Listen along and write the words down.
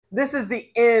this is the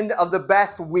end of the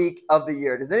best week of the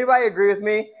year. Does anybody agree with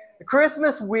me?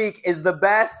 Christmas week is the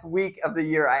best week of the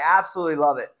year. I absolutely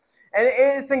love it. And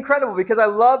it's incredible because I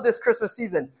love this Christmas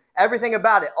season. Everything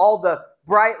about it, all the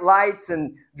bright lights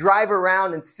and drive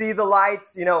around and see the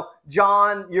lights. You know,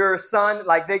 John, your son,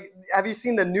 have you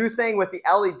seen the new thing with the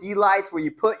LED lights where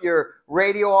you put your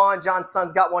radio on? John's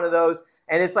son's got one of those,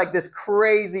 and it's like this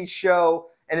crazy show,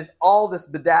 and it's all this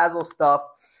bedazzle stuff.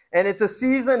 And it's a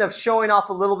season of showing off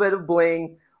a little bit of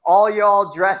bling. All y'all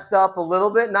dressed up a little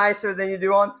bit nicer than you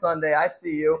do on Sunday. I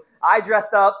see you. I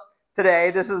dressed up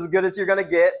today. This is as good as you're going to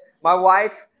get. My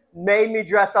wife made me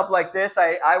dress up like this.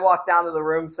 I walked down to the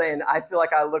room saying, I feel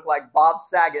like I look like Bob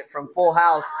Saget from Full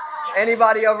House.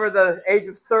 Anybody over the age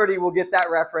of 30 will get that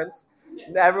reference.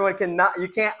 Everyone you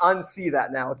can't unsee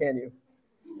that now, can you?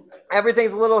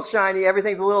 Everything's a little shiny.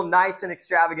 Everything's a little nice and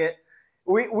extravagant.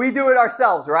 We do it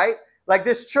ourselves, right? Like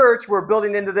this church, we're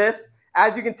building into this.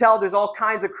 As you can tell, there's all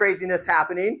kinds of craziness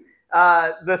happening.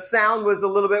 The sound was a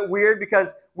little bit weird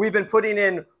because we've been putting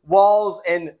in walls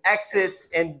and exits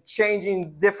and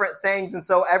changing different things. And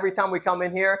so every time we come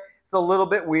in here, it's a little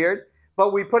bit weird.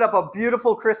 But we put up a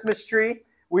beautiful Christmas tree.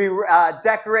 We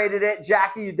decorated it.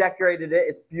 Jackie, you decorated it.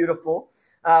 It's beautiful.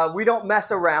 We don't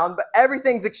mess around, but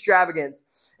everything's extravagant.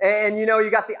 And, you know,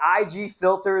 you got the IG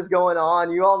filters going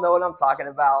on. You all know what I'm talking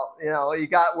about. You know, you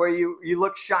got where you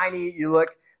look shiny, you look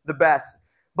the best.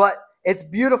 But it's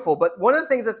beautiful. But one of the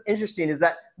things that's interesting is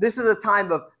that this is a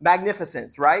time of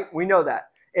magnificence, right? We know that.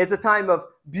 It's a time of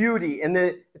beauty, and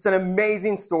it's an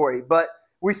amazing story. But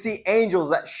we see angels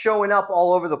that showing up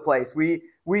all over the place.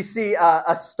 We see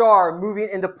a star moving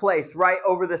into place right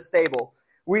over the stable.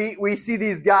 We see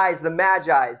these guys, the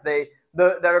Magi's,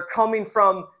 that are coming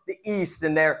from the east,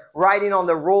 and they're riding on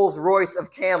the Rolls Royce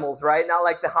of camels, right? Not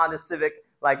like the Honda Civic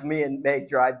like me and Meg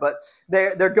drive, but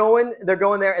they're going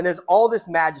there, and there's all this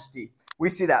majesty. We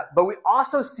see that. But we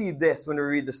also see this when we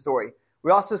read the story.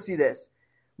 We also see this.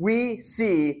 We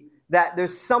see that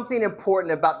there's something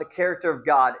important about the character of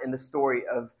God in the story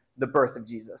of the birth of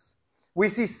Jesus. We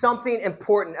see something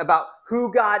important about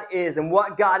who God is and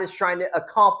what God is trying to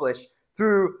accomplish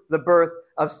through the birth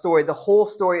of story. The whole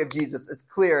story of Jesus, it's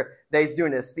clear that he's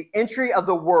doing this. The entry of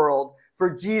the world for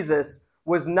Jesus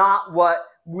was not what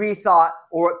we thought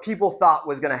or what people thought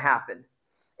was going to happen.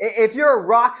 If you're a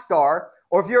rock star,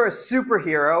 or if you're a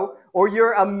superhero, or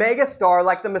you're a mega star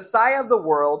like the Messiah of the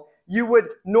world, you would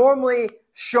normally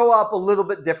show up a little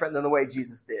bit different than the way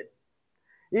Jesus did.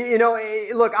 You know,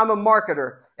 look, I'm a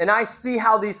marketer, and I see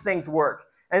how these things work.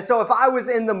 And so if I was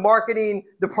in the marketing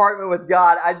department with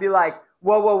God, I'd be like,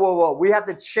 whoa. We have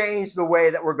to change the way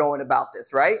that we're going about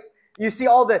this, right? You see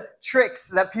all the tricks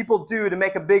that people do to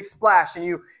make a big splash, and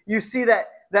you see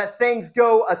that things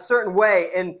go a certain way,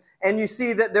 and you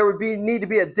see that there would need to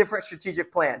be a different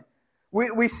strategic plan.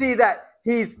 We see that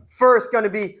he's first going to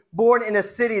be born in a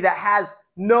city that has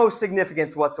no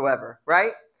significance whatsoever,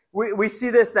 right? We see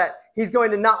this, that he's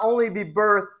going to not only be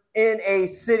birthed in a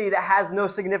city that has no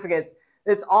significance,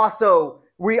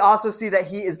 we also see that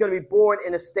he is going to be born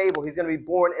in a stable. He's going to be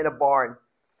born in a barn.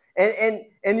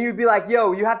 And you'd be like,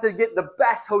 yo, you have to get the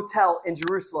best hotel in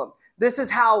Jerusalem. This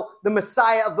is how the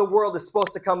Messiah of the world is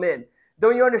supposed to come in.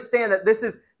 Don't you understand that this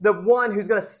is the one who's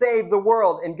going to save the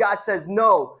world? And God says,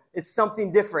 no, it's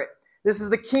something different. This is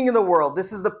the King of the world.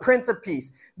 This is the Prince of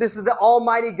Peace. This is the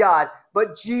Almighty God.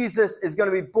 But Jesus is going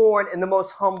to be born in the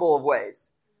most humble of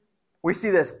ways. We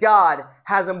see this. God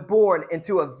has him born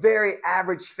into a very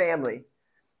average family.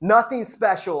 Nothing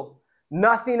special,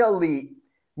 nothing elite.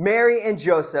 Mary and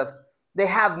Joseph, they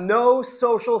have no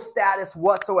social status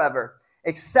whatsoever,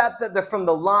 except that they're from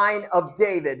the line of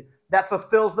David that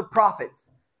fulfills the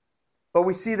prophets. But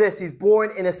we see this. He's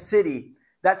born in a city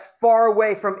that's far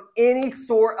away from any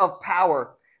sort of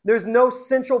power. There's no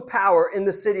central power in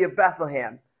the city of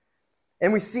Bethlehem.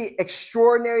 And we see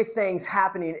extraordinary things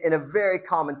happening in a very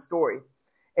common story.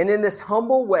 And in this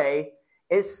humble way,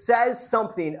 it says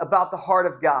something about the heart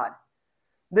of God.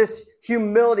 This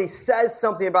humility says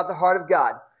something about the heart of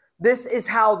God. This is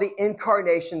how the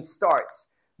incarnation starts.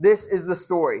 This is the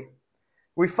story.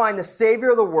 We find the Savior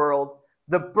of the world.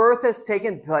 The birth has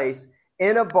taken place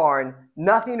in a barn,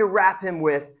 nothing to wrap him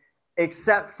with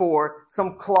except for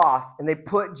some cloth. And they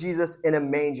put Jesus in a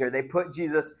manger. They put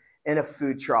Jesus in a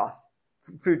food trough,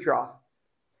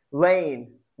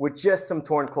 laying with just some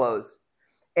torn clothes.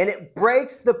 And it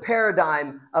breaks the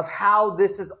paradigm of how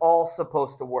this is all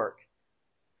supposed to work.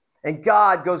 And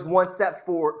God goes one step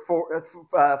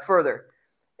further.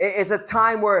 It's a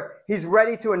time where he's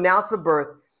ready to announce the birth.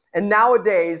 And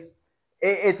nowadays,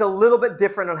 it's a little bit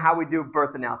different on how we do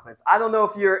birth announcements. I don't know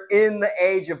if you're in the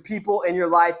age of people in your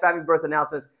life having birth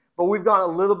announcements, but we've gone a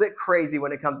little bit crazy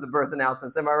when it comes to birth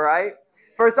announcements. Am I right?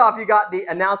 First off, you got the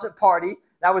announcement party.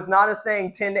 That was not a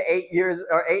thing 10 to 8 years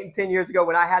or 8 and 10 years ago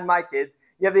when I had my kids.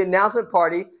 You have the announcement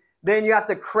party. Then you have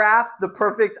to craft the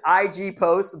perfect IG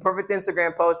post, the perfect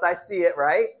Instagram post. I see it,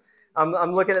 right?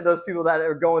 I'm looking at those people that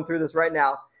are going through this right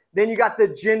now. Then you got the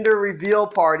gender reveal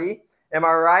party. Am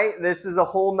I right? This is a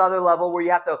whole nother level where you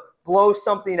have to blow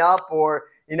something up or,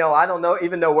 I don't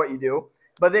even know what you do.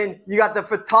 But then you got the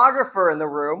photographer in the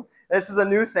room. This is a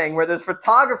new thing where there's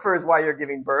photographers while you're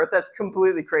giving birth. That's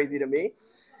completely crazy to me.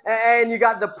 And you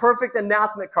got the perfect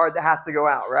announcement card that has to go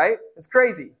out, right? It's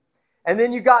crazy. And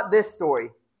then you got this story.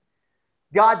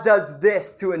 God does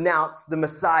this to announce the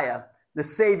Messiah, the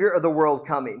Savior of the world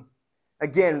coming.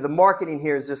 Again, the marketing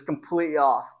here is just completely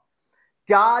off.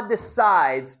 God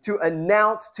decides to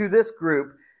announce to this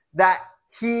group that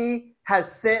he has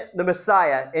sent the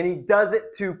Messiah, and he does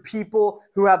it to people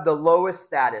who have the lowest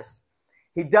status.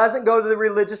 He doesn't go to the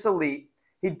religious elite.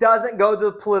 He doesn't go to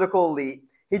the political elite.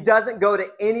 He doesn't go to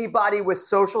anybody with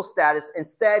social status.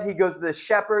 Instead, he goes to the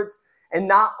shepherds, and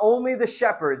not only the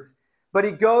shepherds, but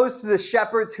he goes to the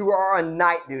shepherds who are on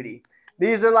night duty.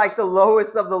 These are like the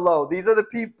lowest of the low. These are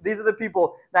the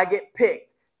people that get picked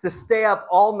to stay up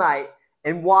all night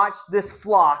and watch this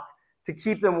flock to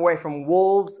keep them away from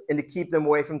wolves and to keep them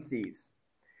away from thieves.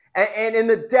 And in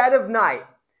the dead of night,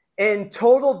 in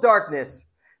total darkness,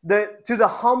 to the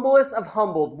humblest of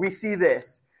humbled, we see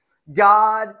this.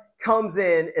 God comes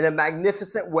in a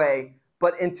magnificent way,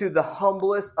 but into the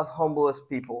humblest of humblest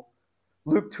people.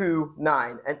 Luke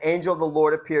 2:9, an angel of the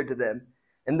Lord appeared to them,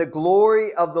 and the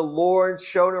glory of the Lord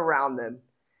shone around them,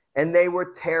 and they were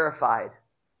terrified.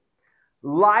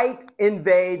 Light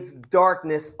invades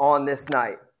darkness on this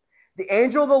night. The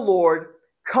angel of the Lord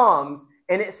comes,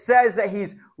 and it says that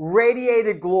he's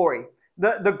radiated glory.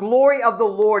 The glory of the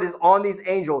Lord is on these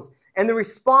angels, and the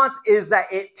response is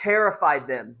that it terrified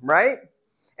them, right?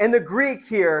 And the Greek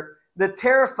here, the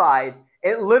terrified,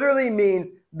 it literally means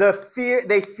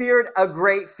they feared a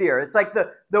great fear. It's like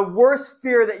the worst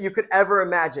fear that you could ever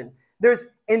imagine. There's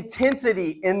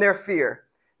intensity in their fear.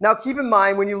 Now, keep in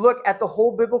mind, when you look at the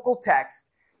whole biblical text,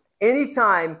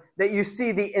 anytime that you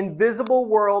see the invisible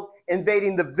world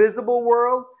invading the visible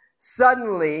world,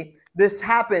 suddenly this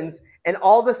happens, and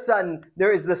all of a sudden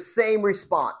there is the same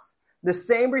response. The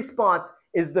same response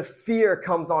is the fear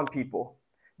comes on people.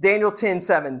 Daniel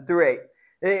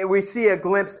 10:7-8. We see a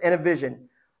glimpse and a vision.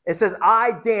 It says,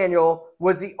 I, Daniel,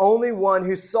 was the only one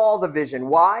who saw the vision.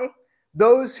 Why?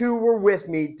 Those who were with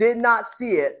me did not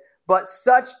see it, but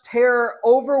such terror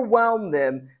overwhelmed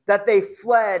them that they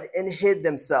fled and hid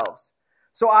themselves.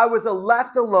 So I was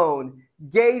left alone,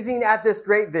 gazing at this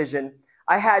great vision.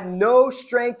 I had no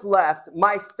strength left.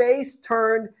 My face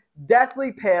turned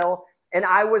deathly pale, and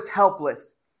I was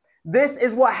helpless. This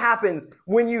is what happens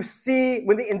when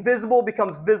the invisible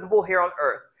becomes visible here on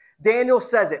earth. Daniel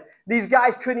says it. These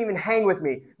guys couldn't even hang with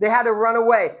me. They had to run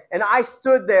away. And I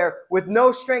stood there with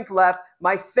no strength left,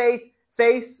 my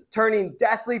face turning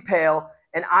deathly pale,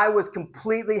 and I was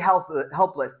completely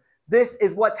helpless. This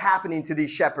is what's happening to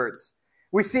these shepherds.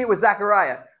 We see it with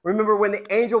Zechariah. Remember when the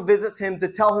angel visits him to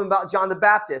tell him about John the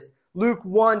Baptist. Luke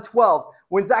 1:12.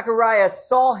 When Zechariah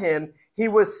saw him, he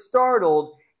was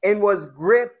startled and was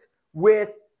gripped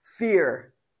with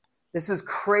fear. This is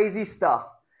crazy stuff.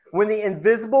 When the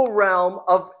invisible realm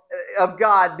of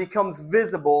God becomes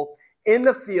visible in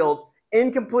the field,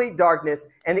 in complete darkness,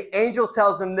 and the angel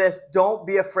tells them this, don't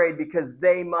be afraid, because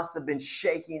they must have been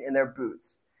shaking in their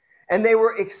boots. And they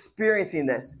were experiencing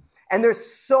this. And there's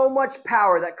so much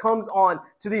power that comes on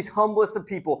to these humblest of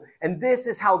people. And this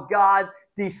is how God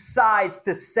decides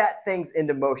to set things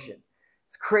into motion.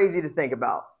 It's crazy to think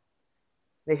about.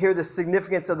 They hear the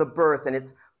significance of the birth, and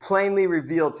it's plainly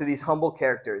revealed to these humble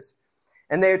characters.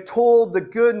 And they are told the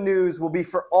good news will be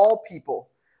for all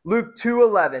people. Luke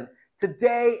 2:11.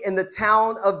 Today in the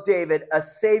town of David, a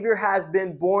Savior has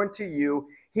been born to you.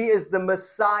 He is the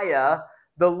Messiah,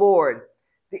 the Lord.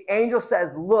 The angel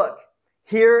says, look,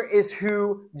 here is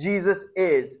who Jesus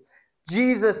is.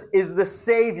 Jesus is the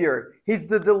Savior. He's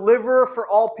the deliverer for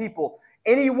all people.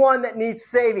 Anyone that needs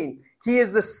saving. He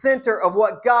is the center of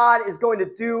what God is going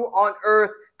to do on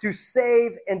earth to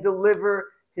save and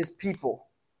deliver his people.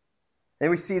 And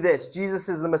we see this. Jesus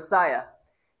is the Messiah.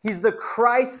 He's the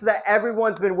Christ that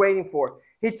everyone's been waiting for.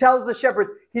 He tells the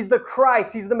shepherds, he's the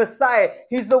Christ. He's the Messiah.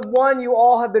 He's the one you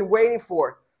all have been waiting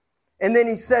for. And then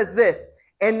he says this,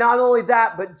 and not only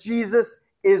that, but Jesus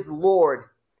is Lord.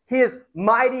 He is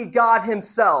mighty God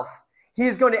himself. He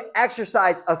is going to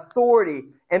exercise authority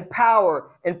and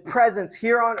power and presence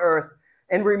here on earth.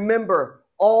 And remember,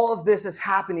 all of this is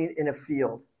happening in a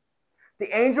field.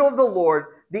 The angel of the Lord,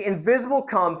 the invisible,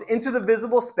 comes into the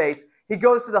visible space. He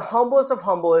goes to the humblest of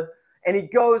humblest, and he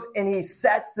goes and he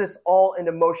sets this all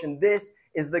into motion. This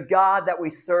is the God that we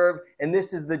serve, and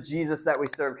this is the Jesus that we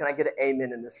serve. Can I get an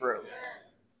amen in this room?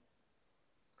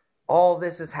 All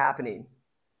this is happening,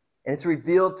 and it's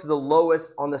revealed to the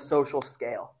lowest on the social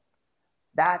scale.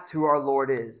 That's who our Lord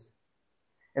is.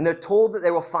 And they're told that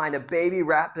they will find a baby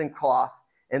wrapped in cloth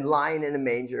and lying in a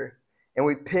manger. And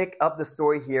we pick up the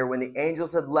story here. When the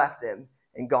angels had left him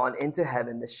and gone into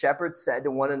heaven, the shepherds said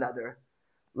to one another,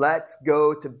 "Let's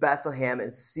go to Bethlehem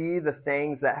and see the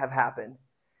things that have happened,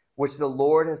 which the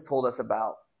Lord has told us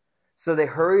about." So they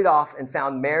hurried off and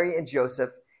found Mary and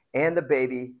Joseph and the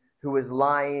baby who was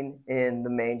lying in the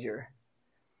manger.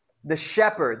 The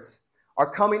shepherds are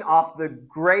coming off the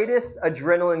greatest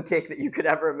adrenaline kick that you could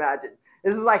ever imagine.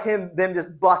 This is like them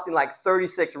just busting like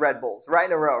 36 Red Bulls right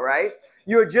in a row, right?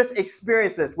 You had just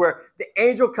experienced this where the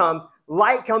angel comes,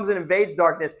 light comes and invades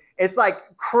darkness. It's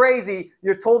like crazy.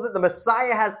 You're told that the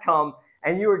Messiah has come,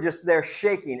 and you are just there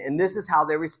shaking. And this is how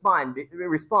they respond.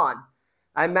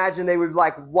 I imagine they would be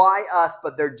like, why us?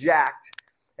 But they're jacked.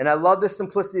 And I love the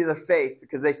simplicity of their faith,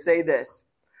 because they say this,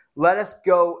 "Let us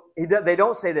go." They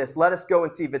don't say this, "Let us go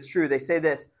and see if it's true." They say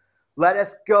this, "Let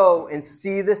us go and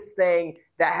see this thing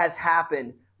that has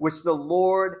happened, which the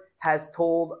Lord has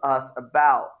told us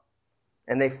about."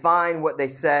 And they find what they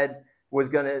said was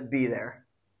going to be there.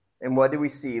 And what do we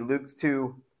see? Luke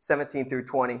 2:17 through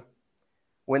 20.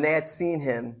 When they had seen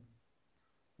him,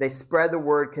 they spread the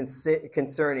word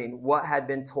concerning what had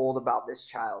been told about this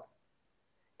child.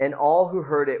 And all who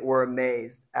heard it were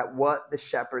amazed at what the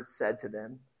shepherds said to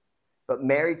them. But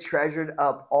Mary treasured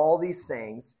up all these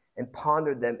sayings and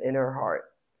pondered them in her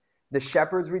heart. The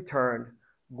shepherds returned,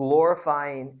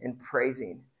 glorifying and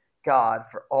praising God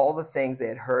for all the things they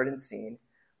had heard and seen,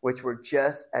 which were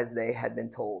just as they had been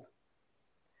told.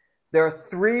 There are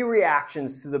three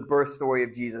reactions to the birth story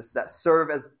of Jesus that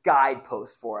serve as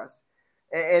guideposts for us.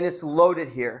 And it's loaded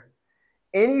here.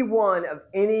 Anyone of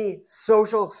any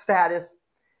social status,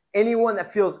 anyone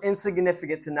that feels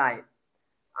insignificant tonight,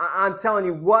 I'm telling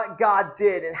you, what God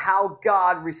did and how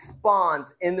God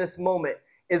responds in this moment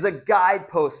is a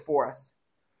guidepost for us.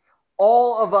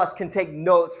 All of us can take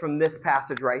notes from this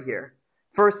passage right here.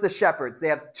 First, the shepherds. They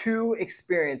have two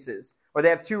experiences, or they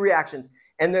have two reactions,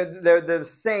 and they're the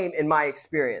same in my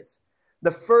experience.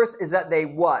 The first is that they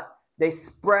what? They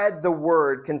spread the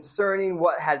word concerning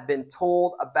what had been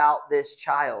told about this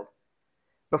child.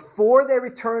 Before they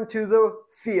return to the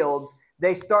fields,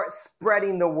 they start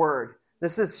spreading the word.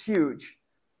 This is huge.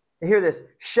 And hear this.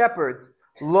 Shepherds,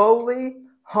 lowly,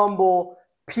 humble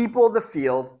people of the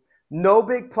field, no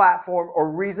big platform or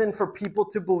reason for people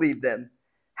to believe them,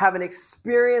 have an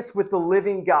experience with the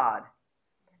living God,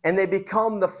 and they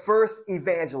become the first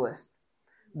evangelist.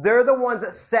 They're the ones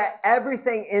that set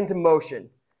everything into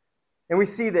motion. And we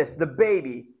see this. The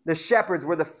baby, the shepherds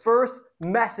were the first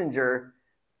messenger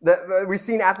that we've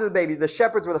seen after the baby. The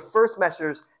shepherds were the first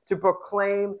messengers to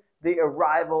proclaim the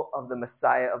arrival of the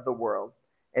Messiah of the world.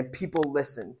 And people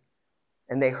listened,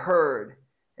 and they heard,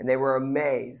 and they were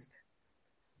amazed.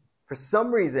 For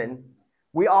some reason,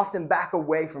 we often back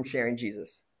away from sharing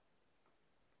Jesus.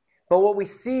 But what we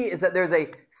see is that there's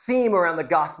a theme around the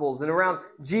Gospels and around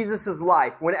Jesus'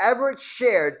 life. Whenever it's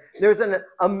shared, there's an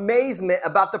amazement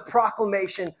about the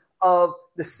proclamation of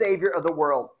the Savior of the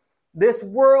world. This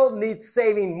world needs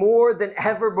saving more than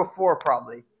ever before,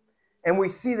 probably. And we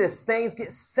see this. Things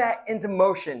get set into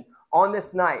motion on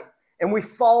this night. And we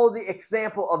follow the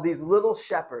example of these little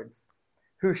shepherds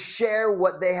who share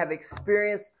what they have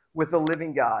experienced with the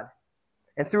living God.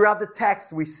 And throughout the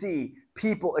text, we see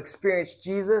people experience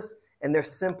Jesus, and they're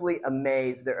simply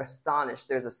amazed. They're astonished.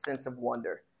 There's a sense of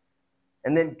wonder.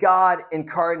 And then God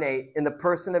incarnate in the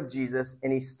person of Jesus,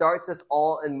 and he starts us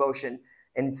all in motion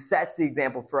and sets the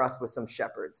example for us with some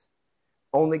shepherds.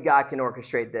 Only God can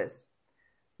orchestrate this.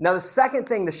 Now, the second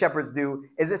thing the shepherds do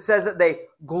is it says that they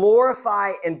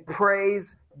glorify and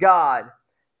praise God.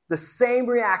 The same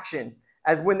reaction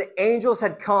as when the angels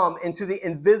had come into the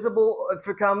invisible,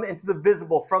 from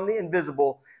the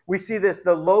invisible. We see this.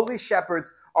 The lowly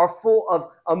shepherds are full of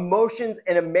emotions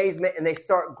and amazement, and they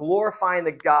start glorifying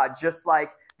the God just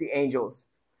like the angels.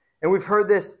 And we've heard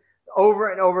this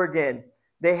over and over again.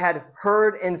 They had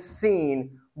heard and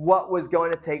seen what was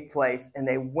going to take place, and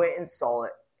they went and saw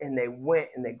it, and they went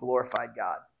and they glorified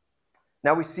God.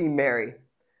 Now we see Mary,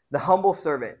 the humble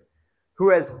servant, who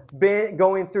has been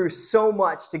going through so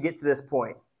much to get to this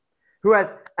point. who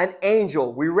has an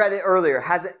angel, we read it earlier,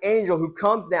 has an angel who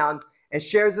comes down and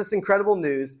shares this incredible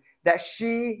news that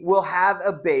she will have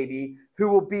a baby who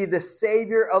will be the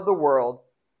Savior of the world,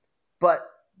 but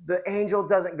the angel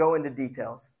doesn't go into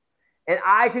details. And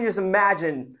I can just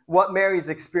imagine what Mary's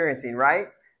experiencing, right?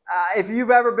 If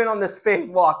you've ever been on this faith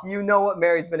walk, you know what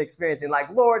Mary's been experiencing. Like,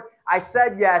 Lord, I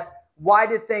said yes. Why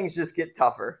did things just get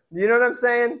tougher? You know what I'm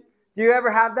saying? Do you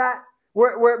ever have that?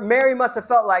 Where Mary must have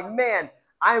felt like, man,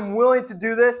 I'm willing to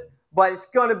do this, but it's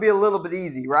going to be a little bit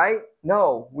easy, right?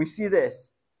 No, we see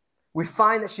this. We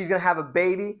find that she's going to have a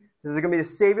baby. This is going to be the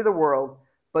Savior of the world,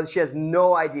 but she has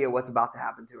no idea what's about to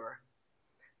happen to her.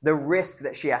 The risk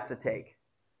that she has to take.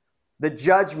 The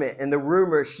judgment and the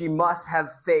rumors she must have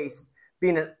faced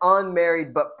being an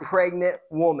unmarried but pregnant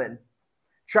woman,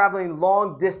 traveling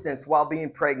long distance while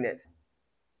being pregnant,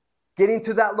 getting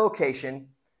to that location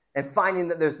and finding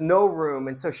that there's no room,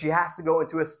 and so she has to go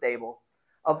into a stable.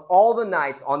 Of all the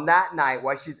nights, on that night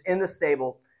while she's in the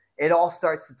stable, it all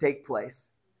starts to take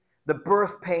place. The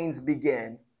birth pains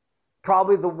begin.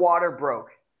 Probably the water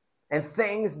broke, and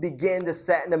things begin to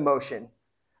set into motion.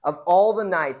 Of all the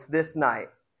nights, this night,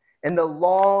 and the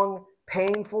long,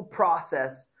 painful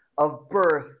process of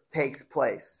birth takes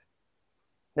place.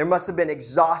 There must have been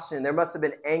exhaustion. There must have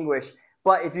been anguish.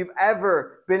 But if you've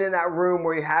ever been in that room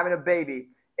where you're having a baby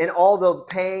and all the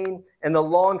pain and the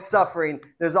long suffering,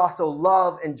 there's also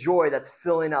love and joy that's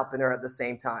filling up in her at the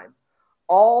same time.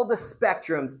 All the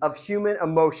spectrums of human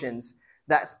emotions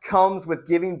that comes with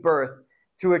giving birth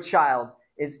to a child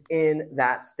is in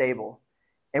that stable.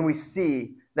 And we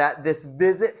see that this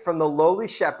visit from the lowly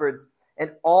shepherds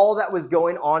and all that was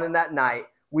going on in that night,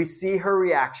 we see her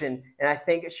reaction, and I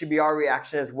think it should be our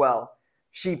reaction as well.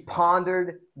 She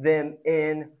pondered them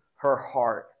in her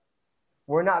heart.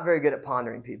 We're not very good at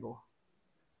pondering, people.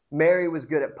 Mary was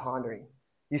good at pondering.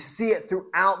 You see it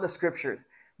throughout the scriptures.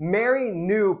 Mary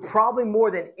knew probably more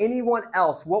than anyone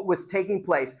else what was taking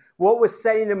place, what was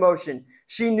setting in motion.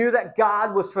 She knew that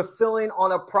God was fulfilling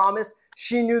on a promise.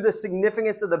 She knew the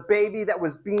significance of the baby that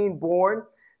was being born,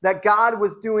 that God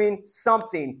was doing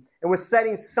something and was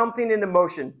setting something into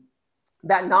motion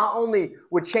that not only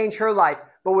would change her life,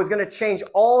 but was going to change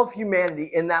all of humanity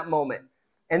in that moment.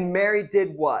 And Mary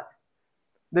did what?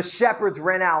 The shepherds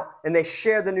ran out and they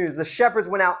shared the news. The shepherds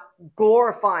went out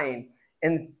glorifying.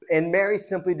 And Mary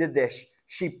simply did this.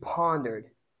 She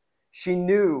pondered. She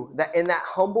knew that in that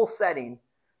humble setting,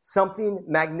 something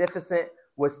magnificent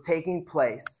was taking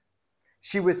place.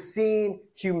 She was seeing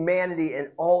humanity in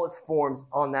all its forms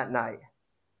on that night.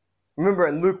 Remember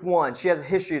in Luke 1, she has a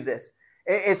history of this.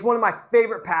 It's one of my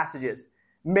favorite passages.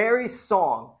 Mary's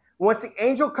song. Once the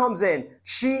angel comes in,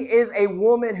 she is a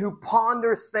woman who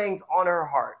ponders things on her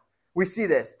heart. We see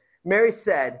this. Mary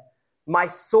said, "My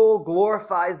soul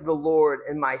glorifies the Lord,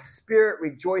 and my spirit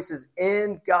rejoices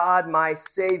in God my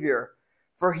Savior,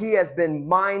 for he has been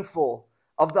mindful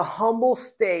of the humble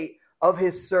state of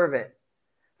his servant.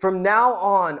 From now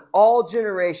on, all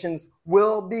generations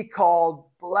will be called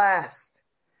blessed.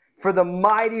 For the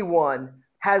mighty one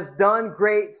has done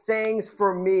great things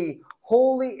for me.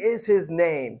 Holy is his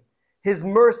name. His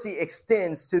mercy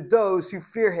extends to those who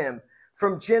fear him.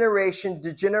 From generation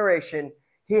to generation,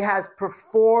 he has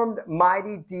performed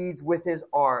mighty deeds with his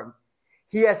arm.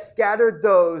 He has scattered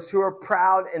those who are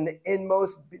proud in the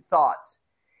inmost thoughts.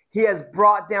 He has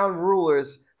brought down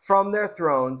rulers from their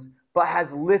thrones, but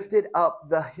has lifted up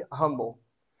the humble.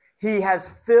 He has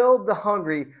filled the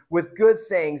hungry with good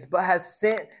things, but has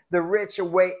sent the rich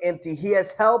away empty. He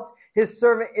has helped his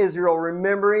servant Israel,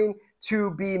 remembering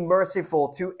to be merciful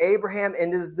to Abraham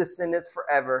and his descendants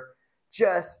forever,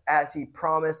 just as he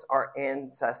promised our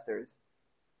ancestors."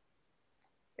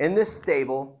 In this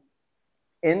stable,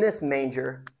 in this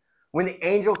manger, when the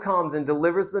angel comes and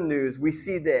delivers the news, we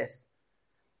see this,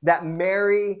 that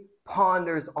Mary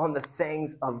ponders on the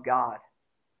things of God.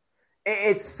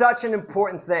 It's such an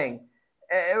important thing.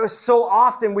 It was so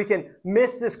often we can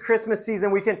miss this Christmas season.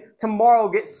 We can tomorrow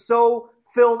get so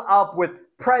filled up with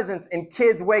presents and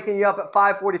kids waking you up at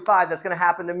 5:45. That's going to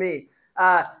happen to me.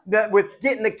 With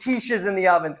getting the quiches in the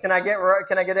ovens. Can I get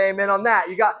amen on that?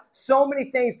 You got so many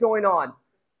things going on.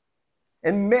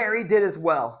 And Mary did as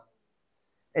well.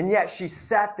 And yet she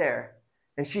sat there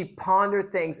and she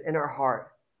pondered things in her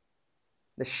heart.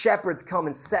 The shepherds come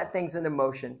and set things into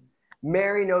motion.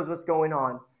 Mary knows what's going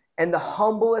on. And the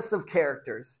humblest of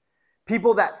characters,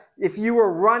 people that if you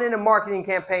were running a marketing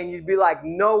campaign, you'd be like,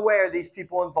 no way are these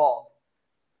people involved.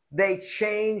 They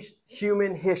changed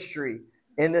human history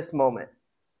in this moment.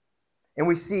 And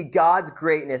we see God's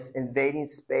greatness invading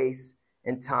space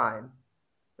and time.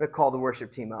 I'm going to call the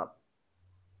worship team up.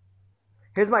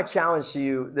 Here's my challenge to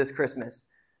you this Christmas.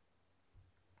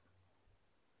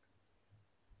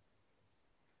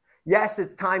 Yes,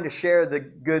 it's time to share the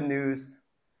good news.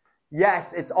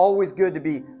 Yes, it's always good to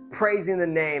be praising the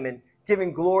name and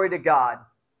giving glory to God.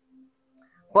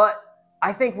 But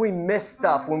I think we miss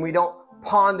stuff when we don't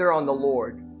ponder on the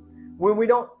Lord. When we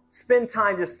don't spend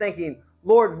time just thinking,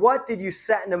 Lord, what did you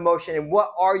set into motion and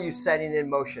what are you setting in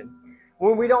motion?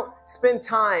 When we don't spend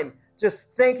time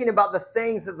just thinking about the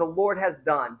things that the Lord has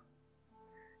done.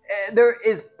 There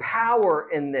is power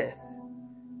in this.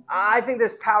 I think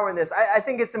there's power in this. I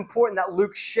think it's important that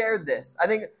Luke shared this. I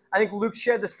think Luke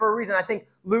shared this for a reason. I think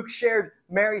Luke shared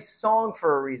Mary's song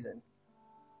for a reason.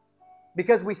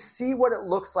 Because we see what it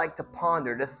looks like to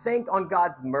ponder, to think on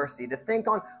God's mercy, to think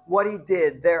on what he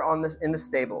did there in the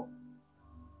stable.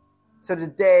 So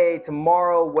today,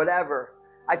 tomorrow, whatever,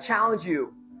 I challenge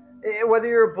you, whether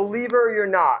you're a believer or you're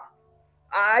not,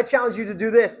 I challenge you to do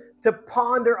this, to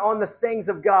ponder on the things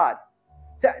of God,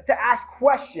 to ask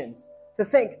questions, to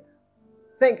think,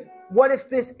 what if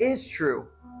this is true?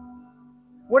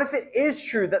 What if it is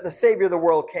true that the Savior of the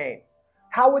world came?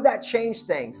 How would that change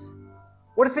things?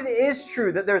 What if it is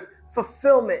true that there's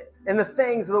fulfillment in the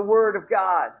things of the Word of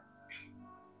God?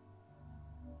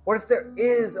 What if there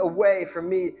is a way for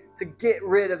me to get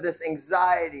rid of this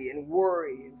anxiety and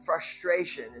worry and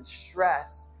frustration and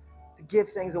stress, to give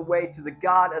things away to the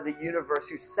God of the universe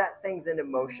who set things into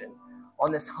motion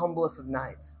on this humblest of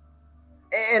nights?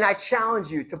 And I challenge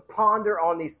you to ponder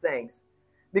on these things,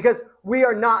 because we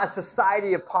are not a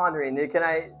society of pondering. Can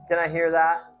I hear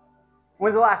that?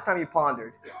 When's the last time you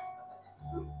pondered?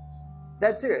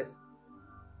 Dead serious.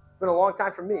 It's been a long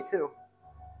time for me too.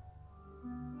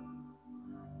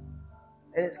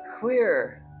 And it's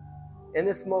clear in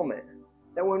this moment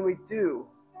that when we do,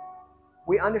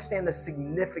 we understand the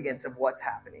significance of what's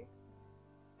happening.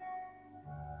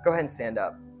 Go ahead and stand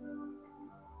up.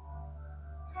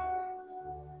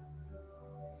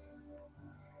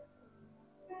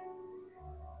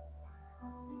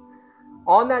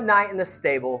 On that night in the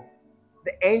stable,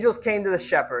 the angels came to the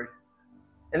shepherd,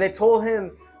 and they told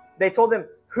him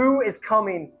who is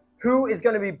coming, who is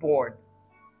going to be born.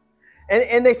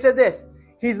 And they said this,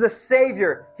 he's the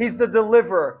Savior, he's the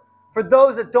deliverer. For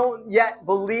those that don't yet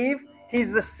believe,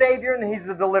 he's the Savior and he's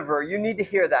the deliverer. You need to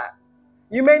hear that.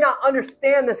 You may not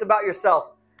understand this about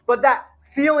yourself, but that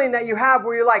feeling that you have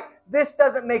where you're like, this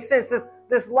doesn't make sense,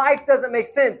 this life doesn't make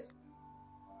sense.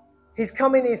 He's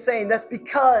coming and he's saying, that's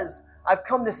because I've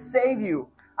come to save you.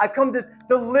 I've come to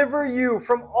deliver you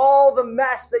from all the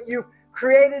mess that you've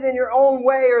created in your own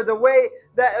way, or the way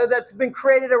that's been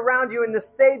created around you. And the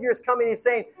Savior is coming. He's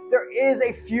saying, there is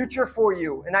a future for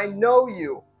you, and I know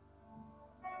you.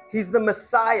 He's the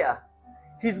Messiah.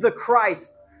 He's the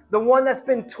Christ, the one that's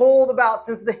been told about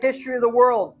since the history of the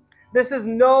world. This is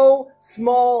no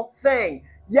small thing.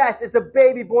 Yes, it's a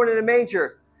baby born in a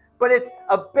manger, but it's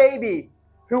a baby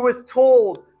who was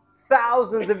told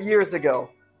thousands of years ago.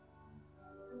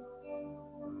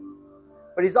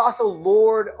 But he's also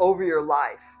Lord over your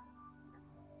life.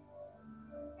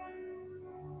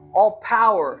 All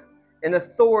power and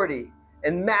authority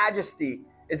and majesty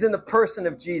is in the person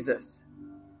of Jesus.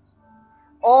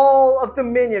 All of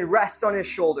dominion rests on his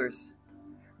shoulders.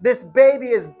 This baby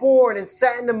is born and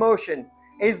set into motion.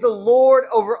 He's the Lord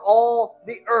over all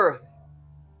the earth.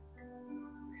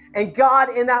 And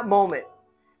God in that moment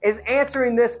is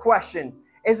answering this question.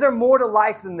 Is there more to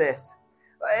life than this?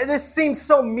 This seems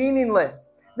so meaningless.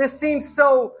 This seems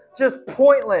so just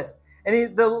pointless.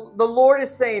 And the Lord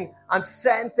is saying, I'm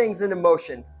setting things into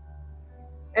motion.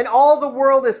 And all the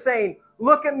world is saying,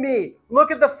 look at me.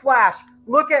 Look at the flash.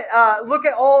 Look at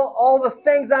all the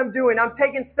things I'm doing. I'm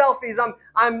taking selfies.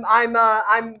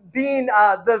 I'm being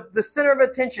the center of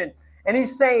attention. And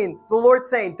he's saying, the Lord's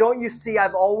saying, don't you see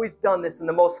I've always done this in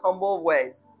the most humble of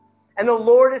ways? And the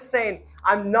Lord is saying,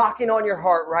 I'm knocking on your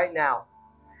heart right now.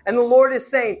 And the Lord is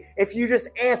saying, if you just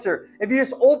answer, if you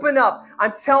just open up,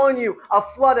 I'm telling you, a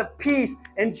flood of peace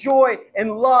and joy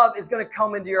and love is going to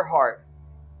come into your heart.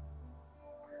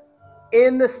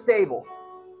 In the stable,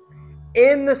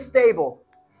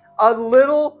 a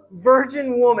little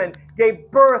virgin woman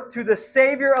gave birth to the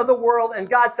Savior of the world, and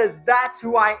God says, that's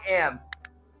who I am.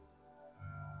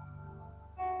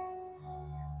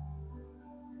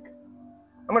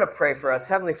 I'm going to pray for us.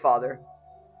 Heavenly Father,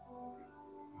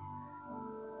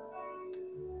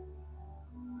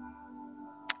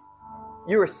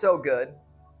 you are so good.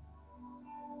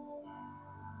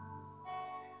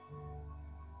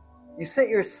 You sent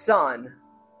your Son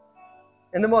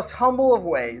in the most humble of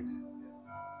ways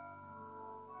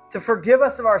to forgive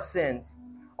us of our sins,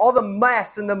 all the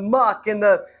mess and the muck and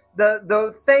the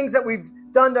the things that we've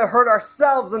done to hurt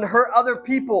ourselves and hurt other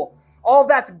people. All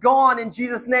that's gone in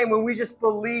Jesus' name when we just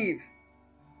believe.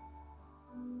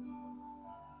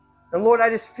 And Lord, I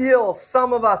just feel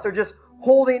some of us are just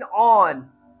holding on.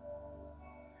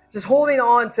 Just holding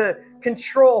on to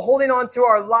control, holding on to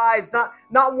our lives, not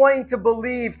wanting to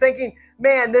believe, thinking,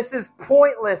 man, this is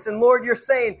pointless. And Lord, you're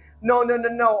saying, no,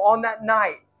 on that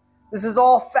night. This is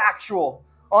all factual.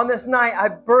 On this night, I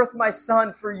birthed my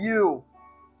son for you.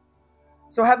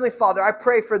 So Heavenly Father, I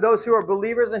pray for those who are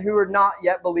believers and who are not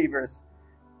yet believers.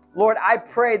 Lord, I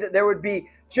pray that there would be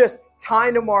just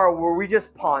time tomorrow where we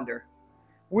just ponder.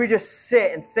 We just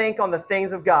sit and think on the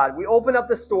things of God. We open up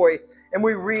the story and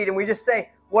we read and we just say,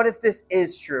 what if this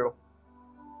is true?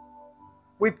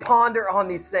 We ponder on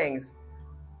these things.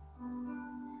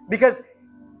 Because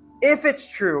if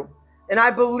it's true, and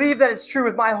I believe that it's true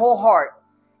with my whole heart,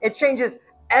 it changes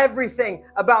everything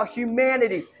about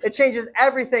humanity. It changes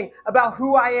everything about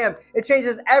who I am. It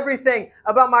changes everything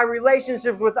about my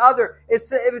relationships with others.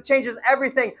 It changes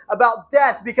everything about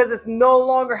death because it no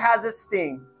longer has its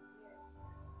sting.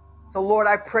 So Lord,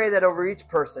 I pray that over each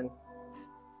person,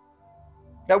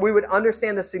 that we would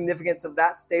understand the significance of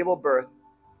that stable birth.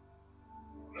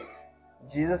 In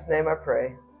Jesus' name I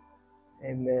pray.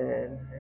 Amen.